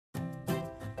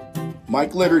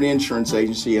Mike Leonard Insurance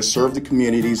Agency has served the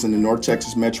communities in the North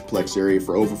Texas Metroplex area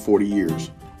for over 40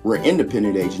 years. We're an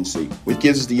independent agency, which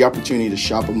gives us the opportunity to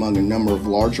shop among a number of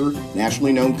larger,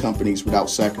 nationally known companies without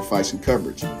sacrificing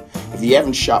coverage. If you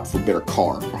haven't shopped for better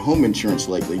car or home insurance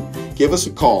lately, give us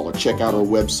a call or check out our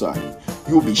website.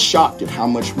 You will be shocked at how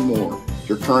much more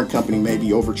your current company may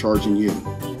be overcharging you.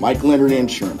 Mike Leonard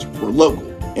Insurance. We're local,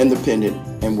 independent,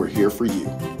 and we're here for you.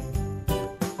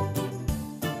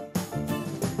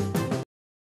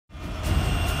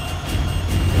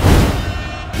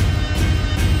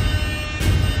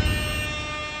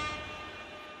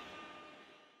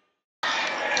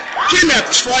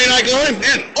 It's Friday night going,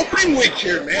 man. Opening week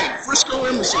here, man. Frisco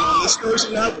Emerson on this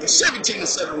Thursday night with a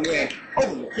 17-7 win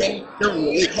over Mckinney. Emerson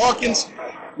Maliek Hawkins.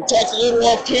 We talked a little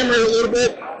off camera a little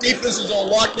bit. Defense is on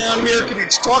lockdown here. Can you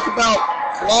just talk about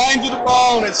flying to the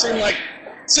ball? And it seemed like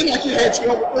you had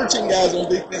 12 or 13 guys on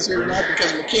defense here tonight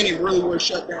because Mckinney really was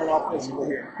shut down offensively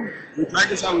here. We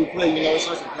practice how we play. It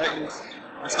starts with practice.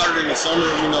 I started in the summer.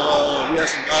 We had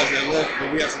some guys that left,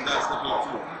 but we had some guys stepping up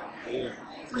too. Yeah.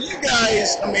 For you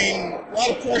guys, I mean, a lot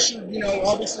of pressure,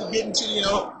 obviously getting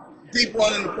to, deep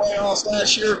run in the playoffs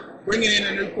last year, bringing in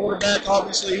a new quarterback,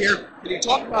 obviously, here. Can you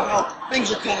talk about how things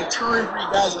are kind of turning for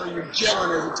you guys, or you're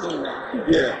gelling as a team now?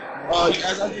 Yeah.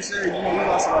 As I just said, we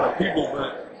lost a lot of people,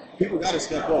 but people got to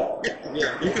step up.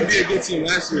 Yeah. You can be a good team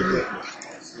last year, but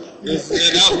that was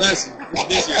last year.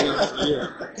 This year,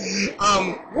 yeah.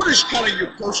 What is kind of your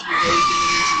personal goals going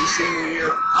into the senior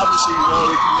year? Obviously, you've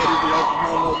already committed to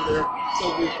Oklahoma over there. So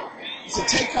to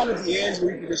take kind of the edge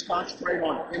where you can just concentrate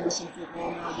on Emerson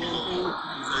football now going forward?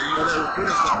 That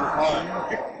recruiting stuff was hard.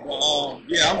 But,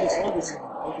 I'm just focused on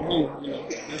Oklahoma.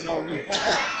 That's all we do.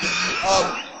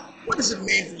 What does it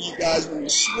mean for you guys when you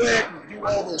sweat, you do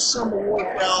all those summer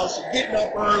workouts, you're getting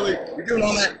up early, you're doing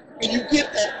all that, and you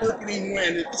get that opening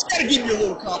win? It's got to give you a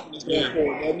little confidence going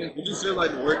forward, doesn't it? You just feel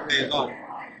like the work pays off.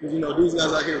 Because, these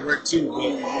guys out here work too, but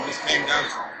it just came down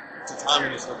to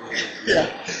timing and stuff like that. Yeah.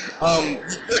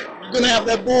 You're going to have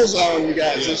that bullseye on you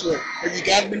guys this week. Have you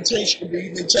been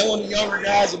telling the younger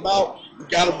guys about you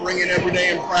got to bring it every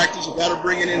day in practice, you got to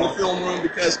bring it in the film room,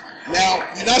 because now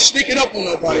you're not sneaking up on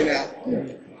nobody now.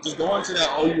 Just going to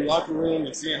that OU locker room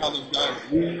and seeing how those guys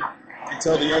lead and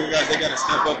tell the younger guys they got to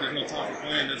step up, there's no time for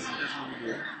playing, that's what we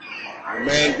do.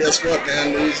 Man, guess what,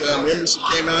 man? Emerson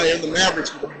came out here, the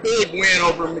Mavericks, with a big win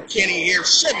over Mckinney here,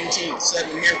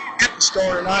 17-7 here at the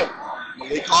start of the night.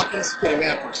 Maliek Hawkins, Mckinney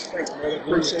Mavericks. Thanks, brother.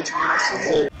 Appreciate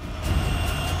you.